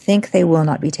because they think they will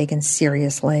not be taken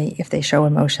seriously if they show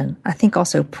emotion. I think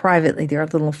also privately they're a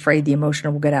little afraid the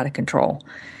emotion will get out of control.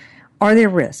 Are there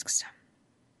risks?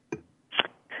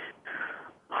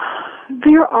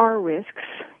 There are risks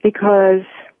because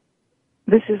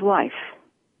this is life,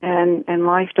 and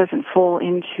life doesn't fall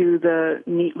into the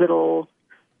neat little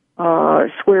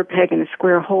square peg in a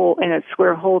square hole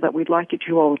that we'd like it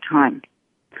to all the time.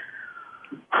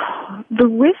 The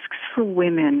risks for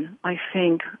women, I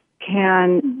think,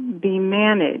 can be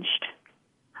managed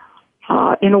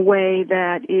in a way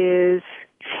that it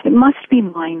must be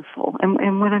mindful.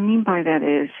 And what I mean by that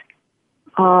is,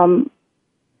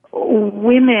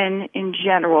 women in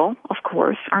general, of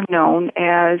course, are known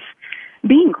as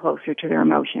being closer to their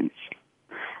emotions.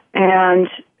 And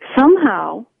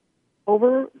somehow,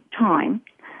 over time,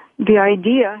 the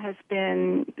idea has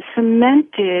been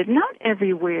cemented, not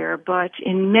everywhere, but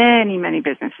in many, many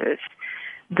businesses,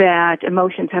 that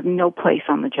emotions have no place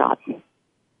on the job.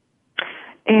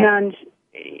 And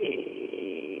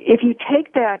if you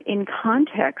take that in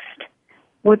context,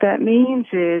 what that means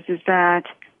is that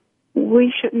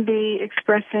we shouldn't be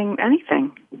expressing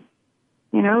anything.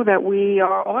 You know, that we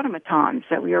are automatons,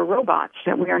 that we are robots,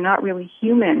 that we are not really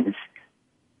humans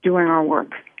doing our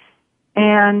work.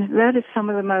 And that is some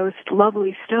of the most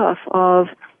lovely stuff of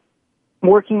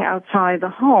working outside the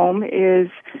home, is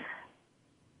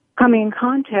coming in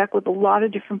contact with a lot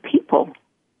of different people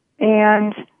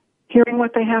and hearing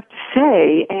what they have to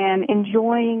say and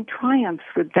enjoying triumphs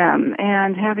with them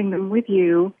and having them with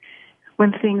you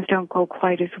when things don't go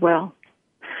quite as well.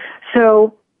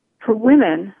 So for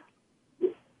women,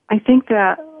 I think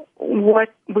that what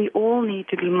we all need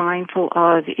to be mindful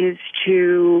of is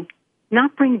to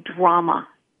not bring drama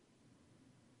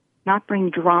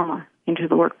into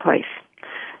the workplace.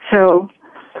 So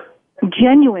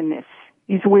genuineness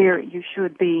is where you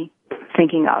should be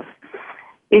thinking of.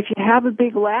 If you have a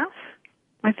big laugh,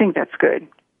 I think that's good.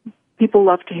 People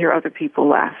love to hear other people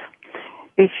laugh.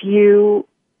 If you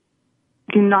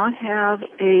do not have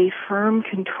a firm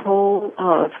control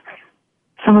of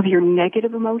some of your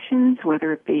negative emotions,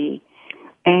 whether it be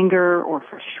anger or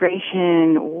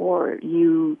frustration, or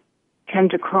you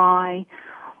tend to cry,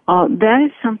 that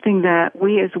is something that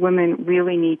we as women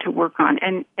really need to work on.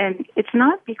 And it's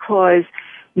not because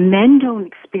men don't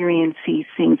experience these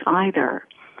things either,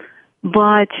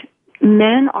 but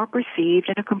men are perceived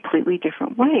in a completely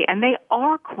different way, and they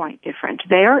are quite different.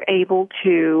 They are able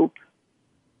to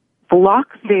block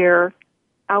their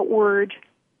outward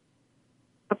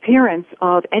appearance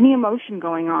of any emotion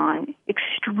going on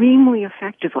extremely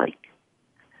effectively.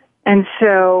 And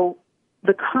so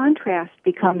the contrast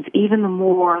becomes even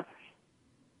more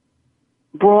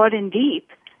broad and deep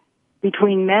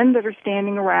between men that are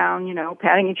standing around,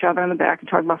 patting each other on the back and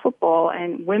talking about football,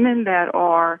 and women that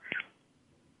are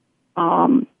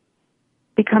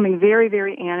becoming very,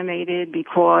 very animated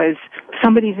because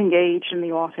somebody's engaged in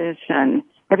the office and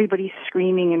everybody's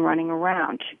screaming and running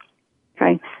around.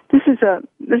 Okay, this is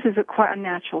a quite a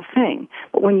natural thing,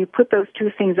 but when you put those two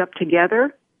things up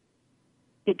together,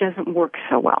 it doesn't work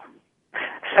so well.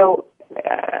 So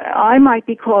I might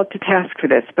be called to task for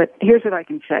this, but here's what I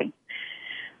can say.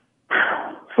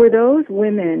 For those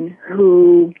women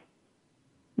who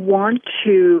want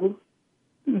to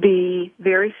be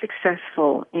very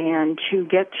successful and to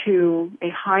get to a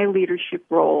high leadership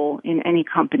role in any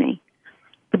company,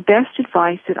 the best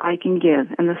advice that I can give,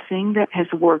 and the thing that has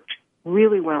worked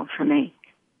really well for me,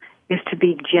 is to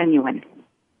be genuine.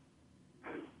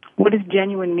 What does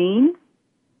genuine mean?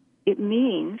 It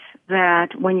means that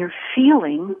when you're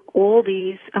feeling all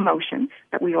these emotions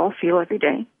that we all feel every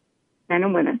day, men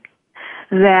and women,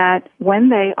 that when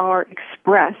they are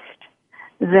expressed,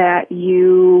 that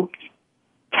you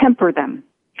temper them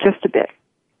just a bit.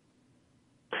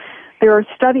 There are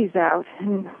studies out,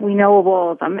 and we know of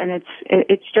all of them, and it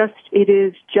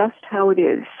is just how it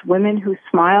is. Women who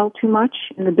smile too much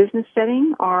in the business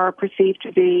setting are perceived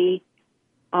to be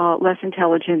less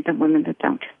intelligent than women that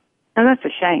don't. And that's a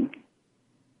shame.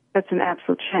 That's an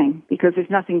absolute shame, because there's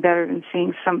nothing better than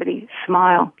seeing somebody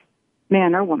smile,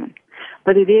 man or woman.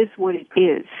 But it is what it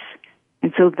is.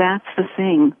 And so that's the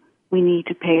thing we need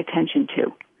to pay attention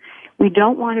to. We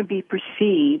don't want to be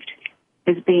perceived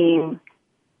as being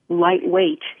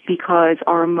lightweight because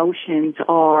our emotions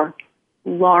are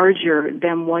larger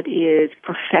than what is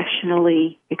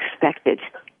professionally expected.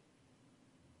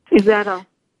 Is that an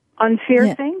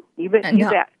unfair thing? You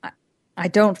bet. I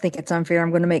don't think it's unfair. I'm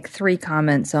going to make 3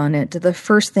 comments on it. The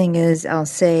first thing is I'll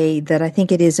say that I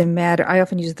think it is a matter, I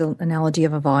often use the analogy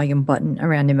of a volume button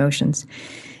around emotions.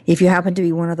 If you happen to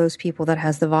be one of those people that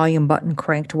has the volume button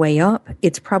cranked way up,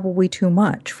 it's probably too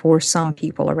much for some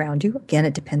people around you. Again,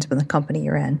 it depends on the company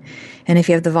you're in. And if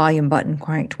you have the volume button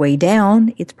cranked way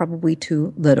down, it's probably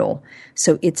too little.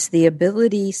 So it's the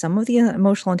ability, some of the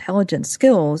emotional intelligence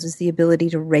skills is the ability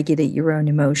to regulate your own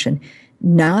emotion,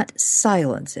 not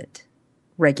silence it.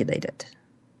 Regulate it.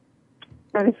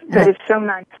 That is so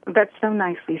nice. That's so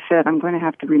nicely said. I'm going to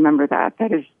have to remember that.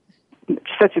 That is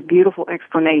such a beautiful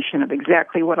explanation of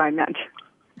exactly what I meant.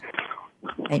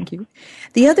 Thank you.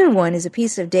 The other one is a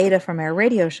piece of data from our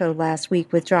radio show last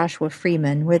week with Joshua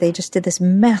Freeman, where they just did this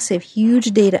massive,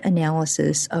 huge data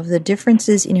analysis of the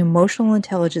differences in emotional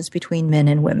intelligence between men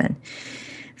and women.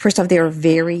 First off, there are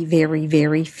very, very,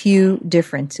 very few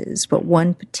differences, but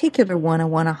one particular one I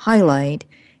want to highlight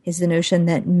is the notion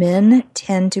that men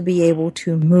tend to be able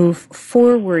to move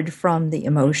forward from the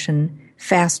emotion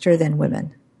faster than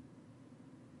women.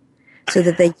 So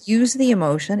that they use the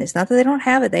emotion. It's not that they don't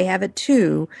have it, they have it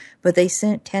too, but they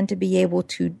tend to be able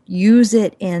to use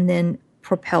it and then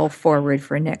propel forward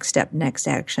for a next step, next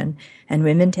action. And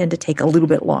women tend to take a little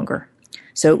bit longer.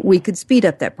 So we could speed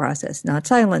up that process, not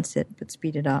silence it, but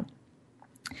speed it up.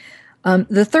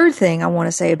 The third thing I want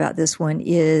to say about this one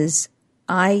is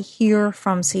I hear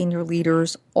from senior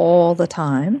leaders all the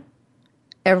time,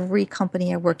 every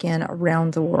company I work in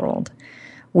around the world.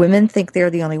 Women think they're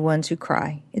the only ones who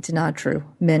cry. It's not true.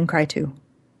 Men cry too.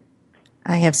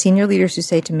 I have senior leaders who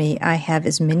say to me, I have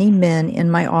as many men in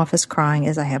my office crying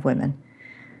as I have women.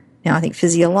 Now, I think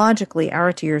physiologically,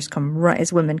 our tears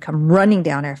as women come running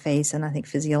down our face, and I think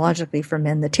physiologically for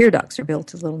men, the tear ducts are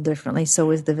built a little differently.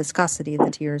 So is the viscosity of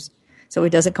the tears, so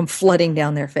it doesn't come flooding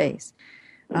down their face.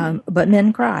 But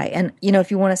men cry. And,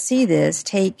 if you want to see this,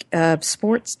 take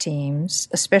sports teams,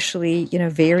 especially,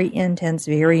 very intense,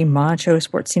 very macho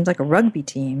sports teams like a rugby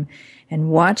team, and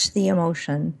watch the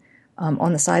emotion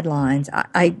on the sidelines.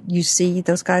 You see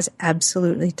those guys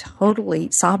absolutely,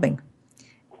 totally sobbing.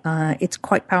 It's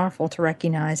quite powerful to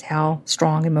recognize how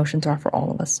strong emotions are for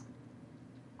all of us.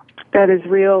 That is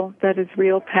real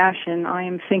passion. I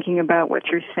am thinking about what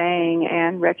you're saying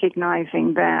and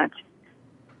recognizing that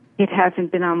it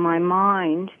hasn't been on my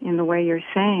mind in the way you're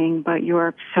saying, but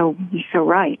you're so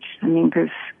right. I mean, because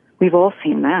We've all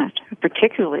seen that,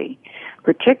 particularly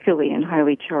in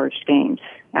highly charged games.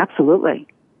 Absolutely.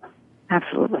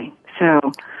 So,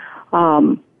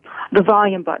 the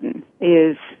volume button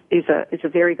is a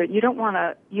very good. You don't want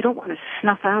to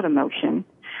snuff out emotion,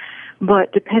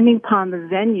 but depending upon the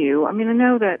venue, I mean, I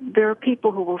know that there are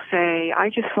people who will say, "I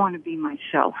just want to be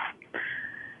myself."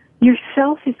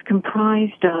 Yourself is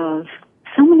comprised of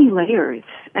so many layers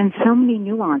and so many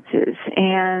nuances,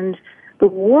 and the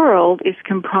world is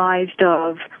comprised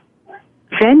of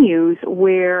venues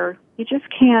where you just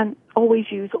can't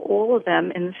always use all of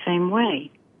them in the same way.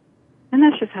 And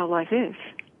that's just how life is.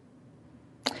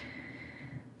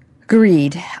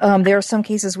 Agreed. There are some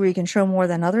cases where you can show more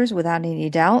than others without any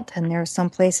doubt, and there are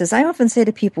some places, I often say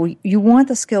to people, you want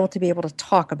the skill to be able to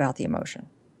talk about the emotion,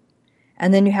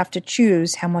 and then you have to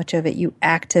choose how much of it you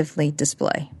actively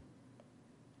display.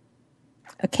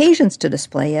 Occasions to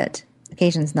display it,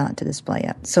 occasions not to display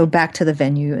it. So back to the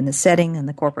venue and the setting and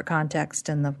the corporate context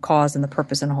and the cause and the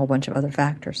purpose and a whole bunch of other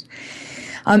factors.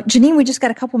 Janine, we just got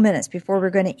a couple minutes before we're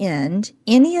going to end.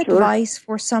 Any advice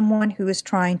for someone who is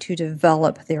trying to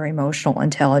develop their emotional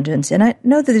intelligence? And I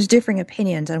know that there's differing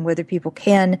opinions on whether people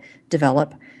can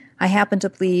develop. I happen to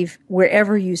believe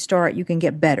wherever you start, you can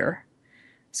get better.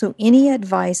 So any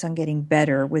advice on getting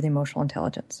better with emotional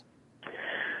intelligence?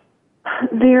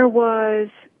 There was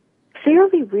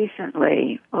fairly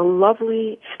recently a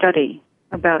lovely study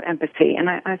about empathy,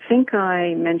 and I think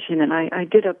I mentioned, and I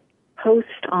did a post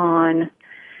on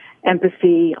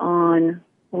empathy on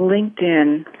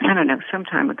LinkedIn, I don't know, some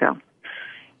time ago.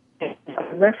 I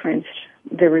referenced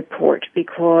the report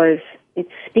because it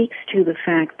speaks to the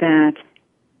fact that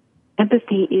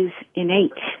empathy is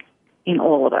innate in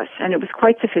all of us, and it was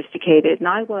quite sophisticated, and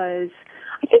I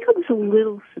think I was a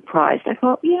little surprised. I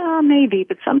thought, yeah, maybe,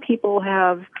 but some people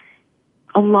have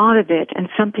a lot of it, and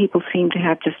some people seem to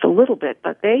have just a little bit,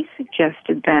 but they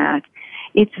suggested that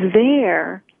it's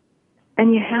there,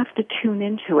 and you have to tune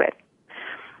into it.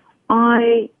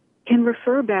 I can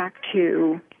refer back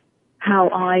to how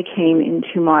I came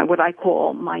into what I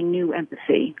call my new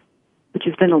empathy, which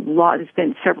has been it's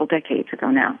been several decades ago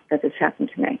now that this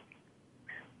happened to me.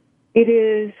 It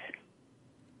is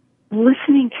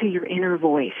listening to your inner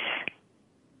voice.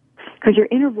 Because your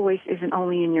inner voice isn't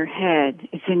only in your head,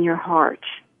 it's in your heart.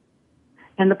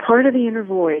 And the part of the inner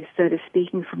voice that is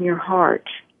speaking from your heart,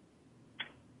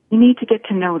 you need to get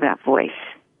to know that voice.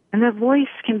 And that voice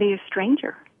can be a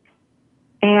stranger.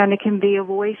 And it can be a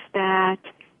voice that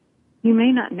you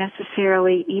may not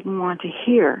necessarily even want to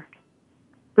hear.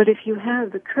 But if you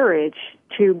have the courage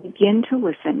to begin to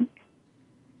listen,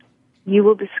 you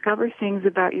will discover things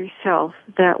about yourself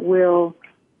that will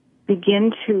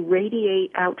begin to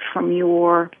radiate out from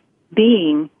your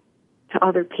being to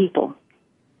other people,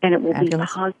 and it will be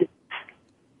positive.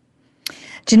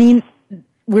 Janine,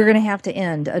 we're going to have to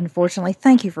end, unfortunately.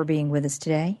 Thank you for being with us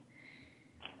today.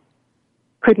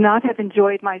 Could not have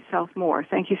enjoyed myself more.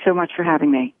 Thank you so much for having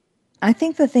me. I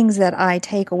think the things that I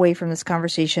take away from this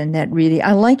conversation that really,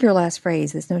 I like your last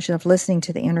phrase, this notion of listening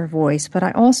to the inner voice, but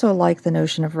I also like the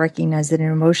notion of recognizing that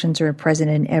emotions are present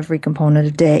in every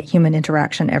component of human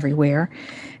interaction everywhere,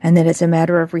 and that it's a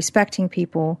matter of respecting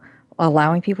people,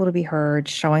 allowing people to be heard,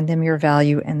 showing them your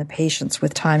value, and the patience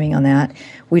with timing on that.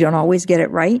 We don't always get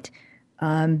it right.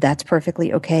 That's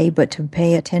perfectly okay, but to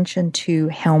pay attention to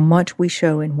how much we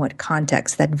show in what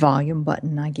context, that volume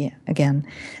button again.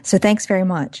 So thanks very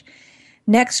much.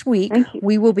 Next week,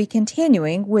 we will be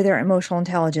continuing with our emotional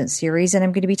intelligence series, and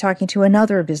I'm going to be talking to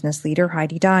another business leader,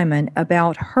 Heidi Diamond,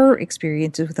 about her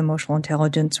experiences with emotional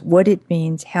intelligence, what it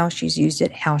means, how she's used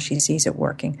it, how she sees it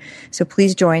working. So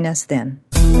please join us then.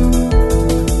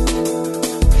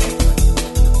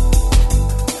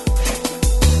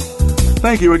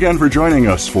 Thank you again for joining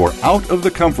us for Out of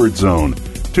the Comfort Zone.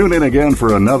 Tune in again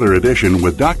for another edition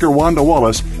with Dr. Wanda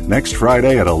Wallace next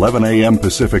Friday at 11 a.m.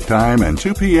 Pacific Time and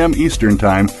 2 p.m. Eastern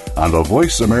Time on the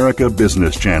Voice America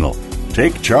Business Channel.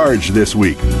 Take charge this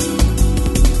week.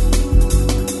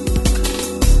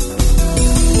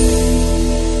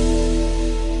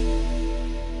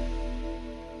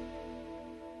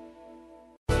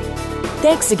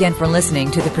 Thanks again for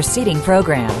listening to the preceding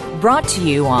program brought to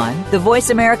you on the Voice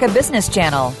America Business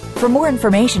Channel. For more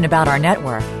information about our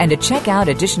network and to check out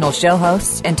additional show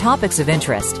hosts and topics of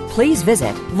interest, please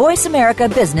visit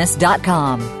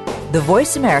voiceamericabusiness.com. The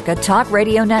Voice America Talk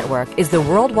Radio Network is the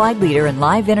worldwide leader in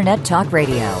live Internet talk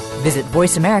radio. Visit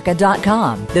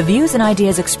voiceamerica.com. The views and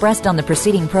ideas expressed on the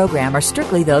preceding program are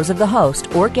strictly those of the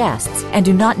host or guests and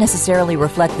do not necessarily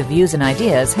reflect the views and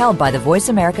ideas held by the Voice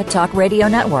America Talk Radio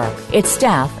Network, its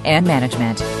staff, and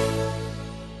management.